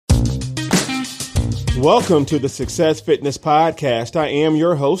Welcome to the Success Fitness Podcast. I am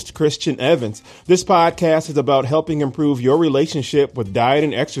your host, Christian Evans. This podcast is about helping improve your relationship with diet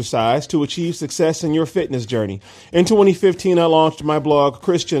and exercise to achieve success in your fitness journey. In 2015, I launched my blog,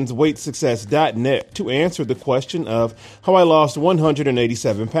 ChristiansWeightSuccess.net, to answer the question of how I lost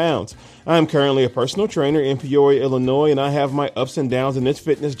 187 pounds. I am currently a personal trainer in Peoria, Illinois, and I have my ups and downs in this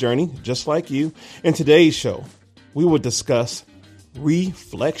fitness journey, just like you. In today's show, we will discuss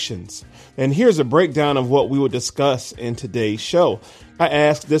reflections. And here's a breakdown of what we will discuss in today's show. I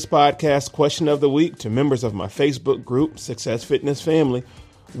asked this podcast question of the week to members of my Facebook group, Success Fitness Family.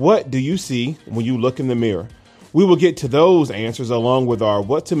 What do you see when you look in the mirror? We will get to those answers along with our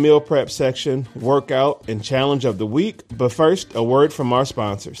What to Meal Prep section, workout, and challenge of the week. But first, a word from our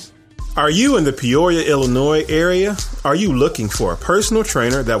sponsors. Are you in the Peoria, Illinois area? Are you looking for a personal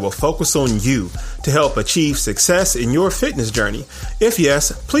trainer that will focus on you to help achieve success in your fitness journey? If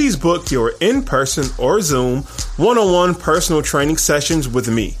yes, please book your in-person or Zoom one-on-one personal training sessions with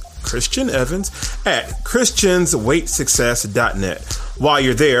me, Christian Evans, at ChristiansWeightSuccess.net. While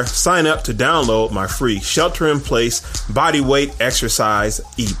you're there, sign up to download my free Shelter-in-Place Body Weight Exercise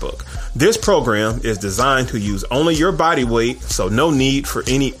ebook. This program is designed to use only your body weight, so no need for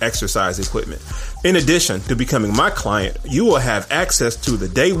any exercise equipment. In addition to becoming my client, you will have access to the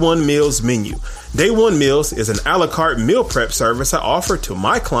Day One Meals menu. Day One Meals is an a la carte meal prep service I offer to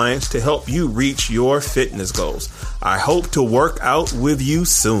my clients to help you reach your fitness goals. I hope to work out with you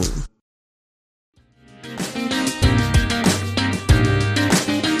soon.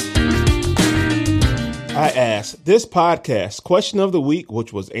 I asked this podcast question of the week,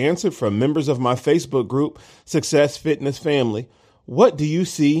 which was answered from members of my Facebook group, Success Fitness Family. What do you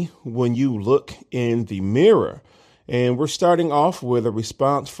see when you look in the mirror? And we're starting off with a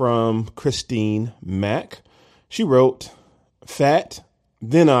response from Christine Mack. She wrote, fat,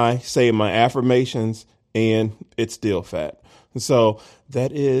 then I say my affirmations, and it's still fat. And so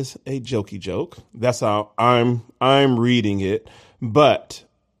that is a jokey joke. That's how I'm reading it. But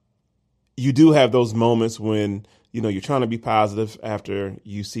you do have those moments when, you're trying to be positive after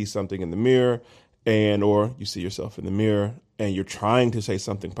you see something in the mirror or you see yourself in the mirror and you're trying to say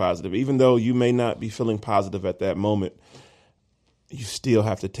something positive. Even though you may not be feeling positive at that moment, you still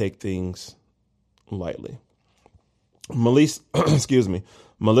have to take things lightly. Melissa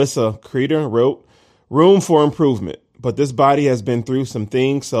Creeder wrote, room for improvement, but this body has been through some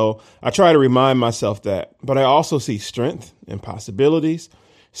things, so I try to remind myself that. But I also see strength and possibilities,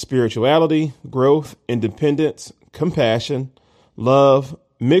 spirituality, growth, independence, compassion, love,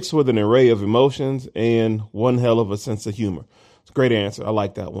 mixed with an array of emotions and one hell of a sense of humor. It's a great answer. I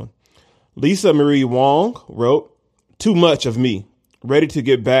like that one. Lisa Marie Wong wrote, too much of me, ready to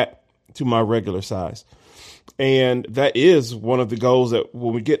get back to my regular size. And that is one of the goals that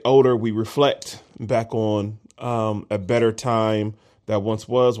when we get older, we reflect back on a better time that once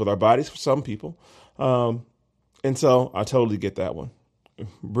was with our bodies for some people. And so I totally get that one.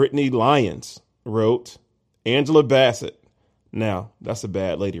 Brittany Lyons wrote, Angela Bassett. Now, that's a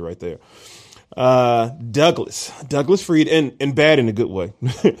bad lady right there. Douglas Freed, and bad in a good way.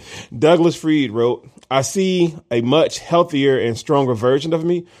 Douglas Freed wrote, I see a much healthier and stronger version of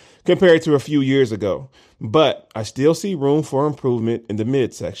me compared to a few years ago, but I still see room for improvement in the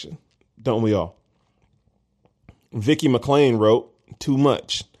midsection. Don't we all? Vicky McLean wrote, too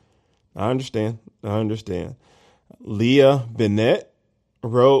much. I understand. Leah Bennett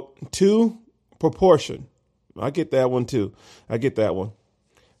wrote, to proportion. I get that one too.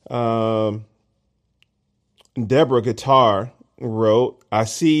 Deborah Guitar wrote, I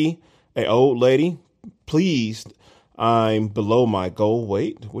see an old lady, pleased I'm below my goal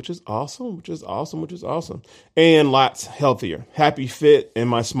weight, which is awesome. And lots healthier, happy fit in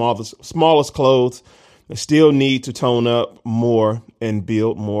my smallest clothes. I still need to tone up more and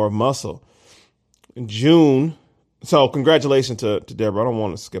build more muscle. June. So congratulations to Deborah. I don't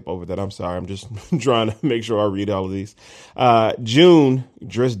want to skip over that. I'm sorry. I'm just trying to make sure I read all of these. June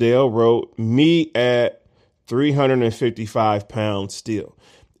Drisdale wrote, me at 355 pounds still.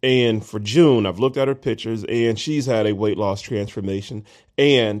 And for June, I've looked at her pictures and she's had a weight loss transformation.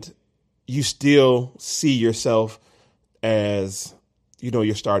 And you still see yourself as,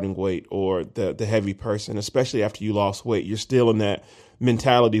 your starting weight or the heavy person, especially after you lost weight. You're still in that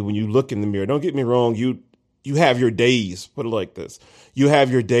mentality when you look in the mirror. Don't get me wrong. You have your days, put it like this. You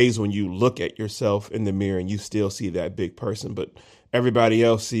have your days when you look at yourself in the mirror and you still see that big person, but everybody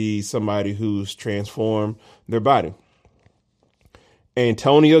else sees somebody who's transformed their body.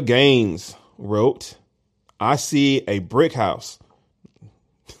 Antonia Gaines wrote, I see a brick house.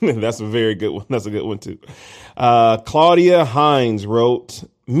 That's a very good one. That's a good one too. Claudia Hines wrote,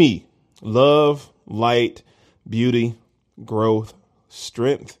 me, love, light, beauty, growth,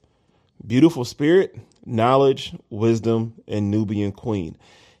 strength, beautiful spirit, knowledge, wisdom, and Nubian queen.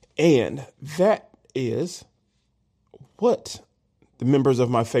 And that is what the members of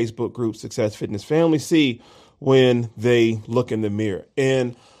my Facebook group, Success Fitness Family, see when they look in the mirror.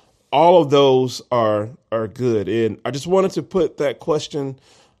 And all of those are good. And I just wanted to put that question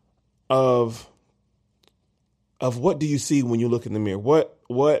of what do you see when you look in the mirror? What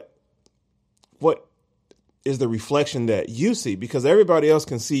is the reflection that you see? Because everybody else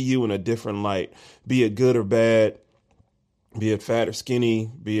can see you in a different light, be it good or bad, be it fat or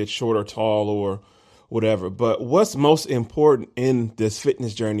skinny, be it short or tall or whatever. But what's most important in this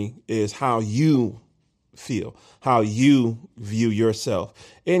fitness journey is how you feel, how you view yourself.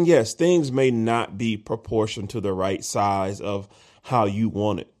 And yes, things may not be proportioned to the right size of how you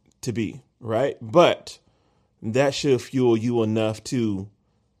want it to be, right? But that should fuel you enough to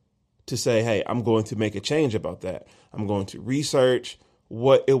say, hey, I'm going to make a change about that. I'm going to research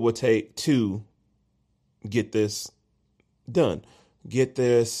what it would take to get this done, get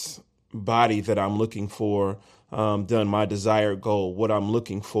this body that I'm looking for done, my desired goal, what I'm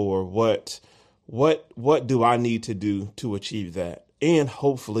looking for, what do I need to do to achieve that? And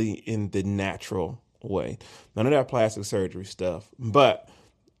hopefully in the natural way. None of that plastic surgery stuff, but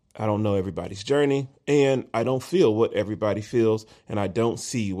I don't know everybody's journey, and I don't feel what everybody feels, and I don't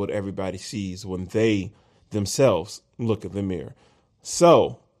see what everybody sees when they themselves look in the mirror.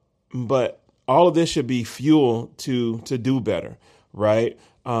 So, but all of this should be fuel to do better, right?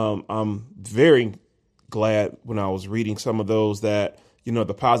 I'm very glad when I was reading some of those that,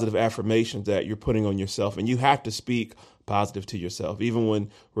 the positive affirmations that you're putting on yourself, and you have to speak positive to yourself, even when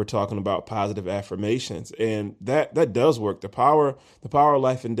we're talking about positive affirmations. And that does work. The power of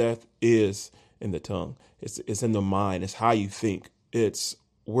life and death is in the tongue. It's in the mind. It's how you think. It's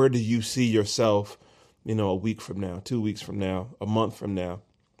where do you see yourself, a week from now, 2 weeks from now, a month from now,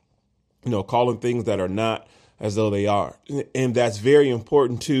 calling things that are not as though they are. And that's very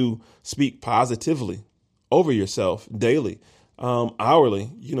important to speak positively over yourself daily, hourly.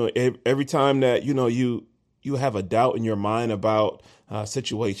 Every time that, you have a doubt in your mind about a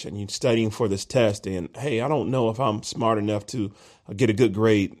situation, you're studying for this test and, hey, I don't know if I'm smart enough to get a good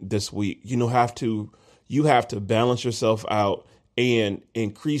grade this week. You have to balance yourself out and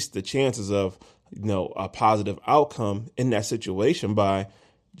increase the chances of, a positive outcome in that situation by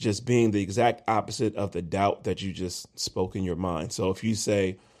just being the exact opposite of the doubt that you just spoke in your mind. So if you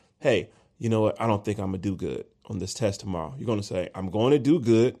say, hey, you know what, I don't think I'm gonna do good on this test tomorrow, you're going to say, I'm going to do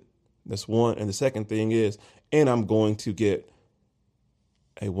good. That's one. And the second thing is, and I'm going to get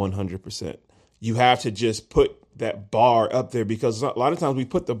a 100%. You have to just put that bar up there, because a lot of times we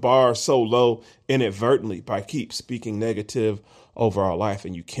put the bar so low inadvertently by keep speaking negative over our life.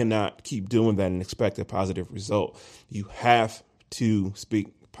 And you cannot keep doing that and expect a positive result. You have to speak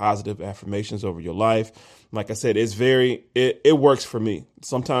positive affirmations over your life. Like I said, it works for me.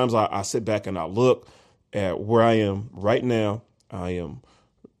 Sometimes I sit back and I look at where I am right now. I am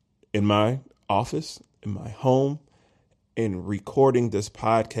in my office, in my home, and recording this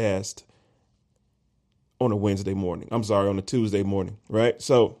podcast on a Tuesday morning, right?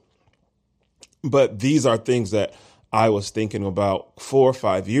 So, but these are things that I was thinking about 4 or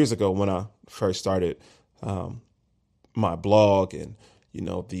 5 years ago when I first started my blog and,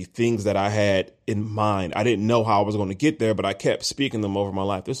 the things that I had in mind. I didn't know how I was going to get there, but I kept speaking them over my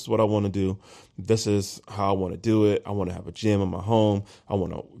life. This is what I want to do. This is how I want to do it. I want to have a gym in my home. I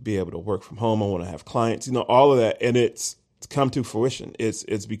want to be able to work from home. I want to have clients, all of that. And it's come to fruition.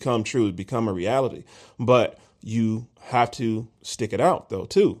 It's become true. It's become a reality. But you have to stick it out, though,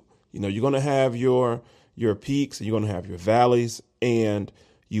 too. You're going to have your peaks and you're going to have your valleys, and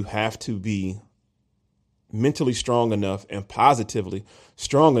you have to be mentally strong enough and positively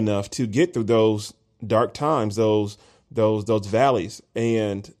strong enough to get through those dark times, those valleys.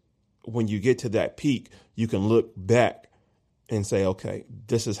 And when you get to that peak, you can look back and say, okay,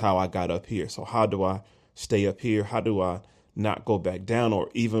 this is how I got up here. So how do I stay up here? How do I not go back down? Or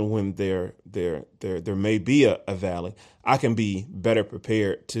even when there may be a valley, I can be better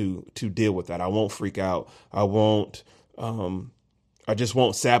prepared to deal with that. I won't freak out. I just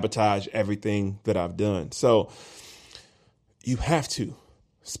won't sabotage everything that I've done. So you have to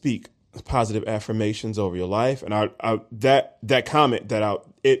speak positive affirmations over your life. And that comment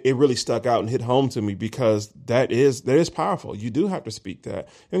it really stuck out and hit home to me, because that is powerful. You do have to speak that.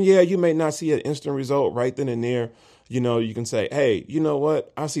 And yeah, you may not see an instant result right then and there. You can say, hey, you know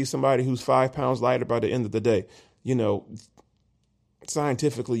what? I see somebody who's 5 pounds lighter by the end of the day.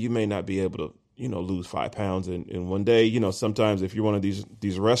 Scientifically, you may not be able to, lose 5 pounds in one day. Sometimes if you're one of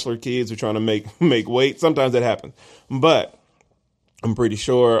these wrestler kids who are trying to make weight, sometimes that happens. But I'm pretty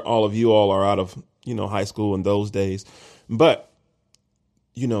sure all of you all are out of, high school in those days. But,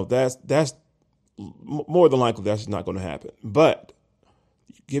 that's more than likely that's not going to happen. But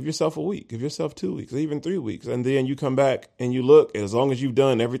give yourself a week, give yourself 2 weeks, even 3 weeks. And then you come back and you look, as long as you've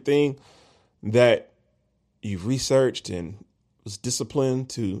done everything that you've researched and was disciplined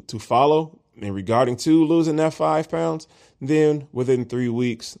to follow in regarding to losing that 5 pounds, then within 3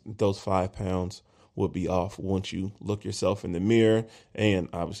 weeks, those 5 pounds will be off once you look yourself in the mirror and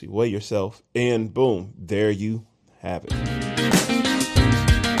obviously weigh yourself, and boom, there you have it.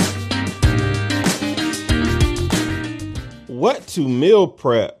 What to meal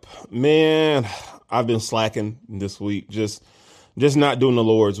prep? Man, I've been slacking this week, just not doing the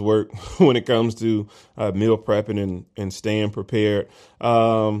Lord's work when it comes to meal prepping and staying prepared.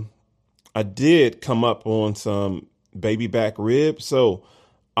 I did come up on some baby back ribs, so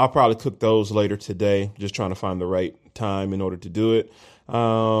I'll probably cook those later today, just trying to find the right time in order to do it.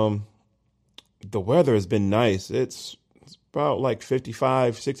 The weather has been nice. It's about like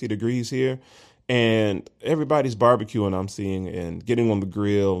 55, 60 degrees here, and everybody's barbecuing, I'm seeing, and getting on the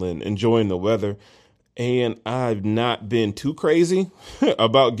grill and enjoying the weather. And I've not been too crazy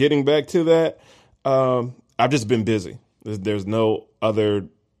about getting back to that. I've just been busy. There's no other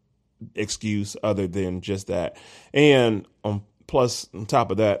excuse other than just that. And plus, on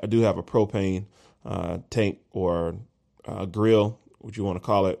top of that, I do have a propane tank or grill, what you want to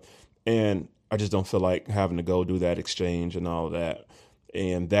call it. And I just don't feel like having to go do that exchange and all of that.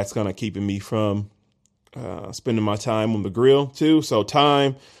 And that's kind of keeping me from spending my time on the grill too. So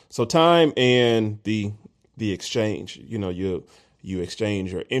time and the exchange, you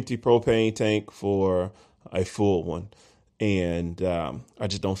exchange your empty propane tank for a full one. And I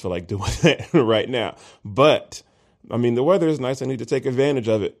just don't feel like doing that right now. But I mean, the weather is nice. I need to take advantage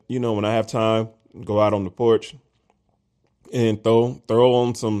of it. When I have time, go out on the porch and throw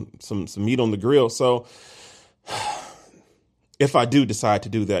on some meat on the grill. So if I do decide to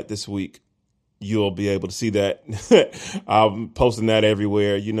do that this week, you'll be able to see that. I'm posting that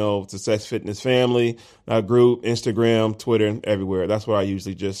everywhere, Success Fitness Family group, Instagram, Twitter, everywhere. That's where I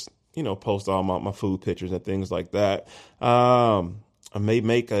usually just, post all my food pictures and things like that. I may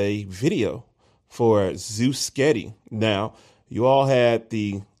make a video for Zeusketti. Now, you all had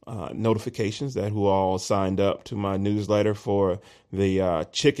the notifications that who all signed up to my newsletter for the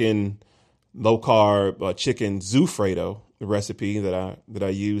chicken, low carb chicken Zufredo recipe that I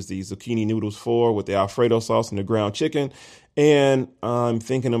use the zucchini noodles for with the Alfredo sauce and the ground chicken. And I'm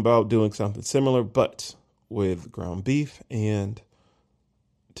thinking about doing something similar, but with ground beef and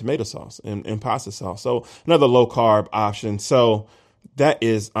tomato sauce and pasta sauce. So another low carb option. So that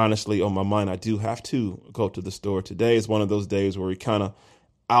is honestly on my mind. I do have to go to the store. Today is one of those days where we kind of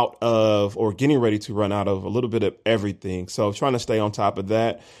out of or getting ready to run out of a little bit of everything. So trying to stay on top of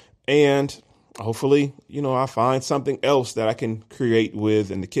that. And hopefully, I find something else that I can create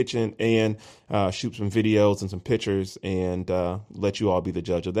with in the kitchen and shoot some videos and some pictures and let you all be the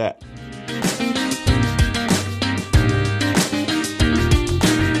judge of that.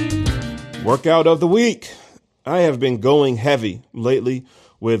 Workout of the week. I have been going heavy lately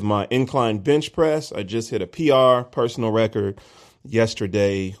with my incline bench press. I just hit a PR personal record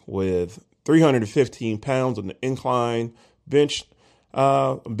yesterday with 315 pounds on the incline bench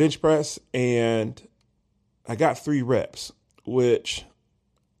press, and I got 3 reps, which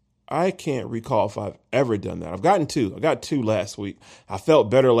I can't recall if I've ever done that. I've gotten 2. I got 2 last week. I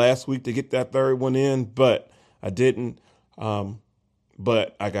felt better last week to get that third one in, but I didn't.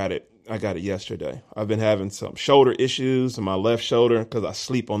 But I got it yesterday. I've been having some shoulder issues in my left shoulder because I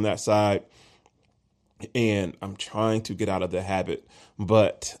sleep on that side, and I'm trying to get out of the habit.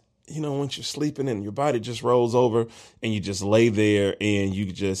 But once you're sleeping and your body just rolls over and you just lay there and you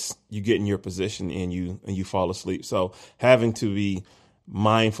get in your position and you fall asleep. So having to be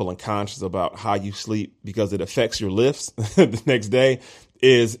mindful and conscious about how you sleep because it affects your lifts the next day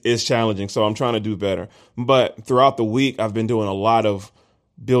is challenging. So I'm trying to do better. But throughout the week, I've been doing a lot of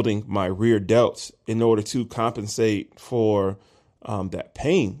building my rear delts in order to compensate for that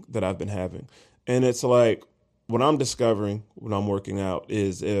pain that I've been having. And it's like, what I'm discovering when I'm working out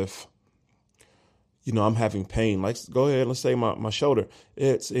is if, I'm having pain, let's say my shoulder,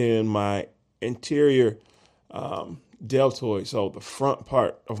 it's in my interior deltoid, so the front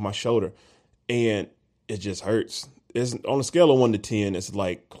part of my shoulder, and it just hurts. It's on a scale of 1 to 10, it's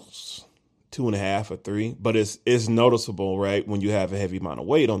like 2.5 or 3, but it's noticeable, right, when you have a heavy amount of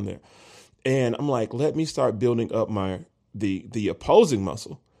weight on there. And I'm like, let me start building up the opposing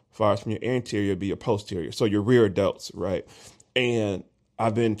muscle, far as from your anterior be your posterior. So your rear delts, right? And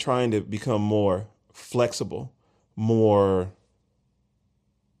I've been trying to become more flexible, more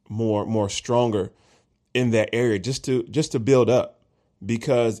stronger in that area, just to build up,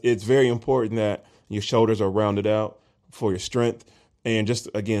 because it's very important that your shoulders are rounded out for your strength and just,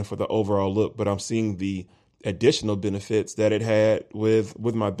 again, for the overall look. But I'm seeing the additional benefits that it had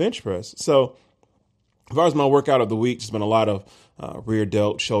with my bench press. So as far as my workout of the week, there's been a lot of rear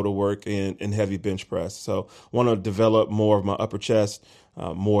delt, shoulder work, and heavy bench press. So want to develop more of my upper chest,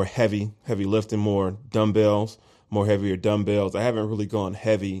 more heavy lifting, more dumbbells, more heavier dumbbells. I haven't really gone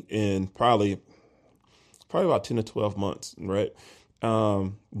heavy in probably about 10 to 12 months, right?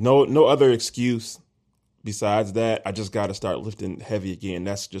 No other excuse besides that. I just got to start lifting heavy again.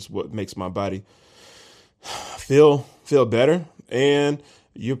 That's just what makes my body feel better. And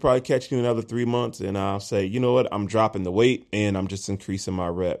you'll probably catch me in another 3 months and I'll say, you know what, I'm dropping the weight and I'm just increasing my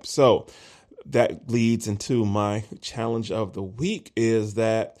reps. So that leads into my challenge of the week, is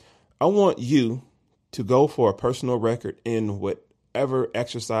that I want you to go for a personal record in whatever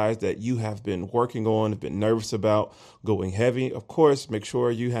exercise that you have been working on, have been nervous about going heavy. Of course, make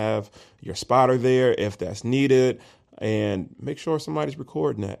sure you have your spotter there if that's needed, and make sure somebody's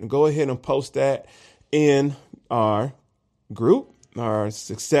recording that. And go ahead and post that in our group, our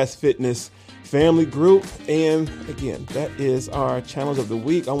Success Fitness family group. And again, that is our challenge of the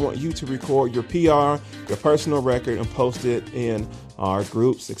week. I want you to record your PR, your personal record, and post it in our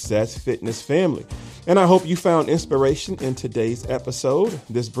group, Success Fitness Family. And I hope you found inspiration in today's episode.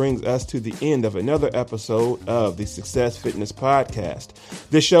 This brings us to the end of another episode of the Success Fitness Podcast.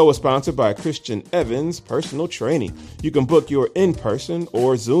 This show is sponsored by Christian Evans Personal Training. You can book your in-person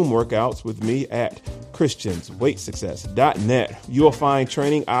or Zoom workouts with me at christiansweightsuccess.net. You will find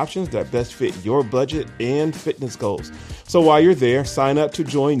training options that best fit your budget and fitness goals. So while you're there, sign up to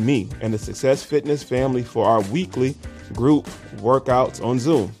join me and the Success Fitness family for our weekly group workouts on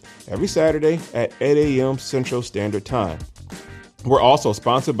Zoom every Saturday at 8 a.m. Central Standard Time. We're also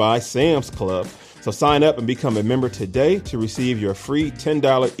sponsored by Sam's Club. So sign up and become a member today to receive your free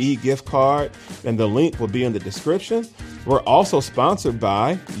 $10 e-gift card, and the link will be in the description. We're also sponsored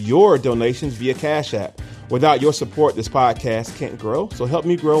by your donations via Cash App. Without your support, this podcast can't grow. So help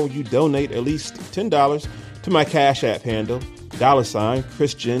me grow when you donate at least $10 to my Cash App handle,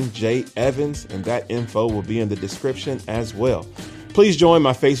 $Christian J. Evans, and that info will be in the description as well. Please join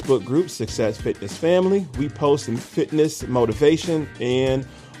my Facebook group, Success Fitness Family. We post some fitness motivation and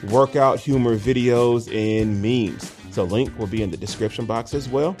workout humor videos and memes. So link will be in the description box as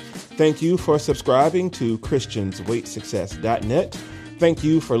well. Thank you for subscribing to christiansweightsuccess.net. Thank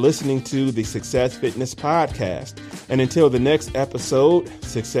you for listening to the Success Fitness Podcast. And until the next episode,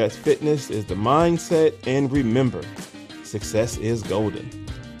 Success Fitness is the mindset. And remember, success is golden.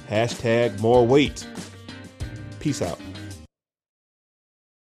 #more weight. Peace out.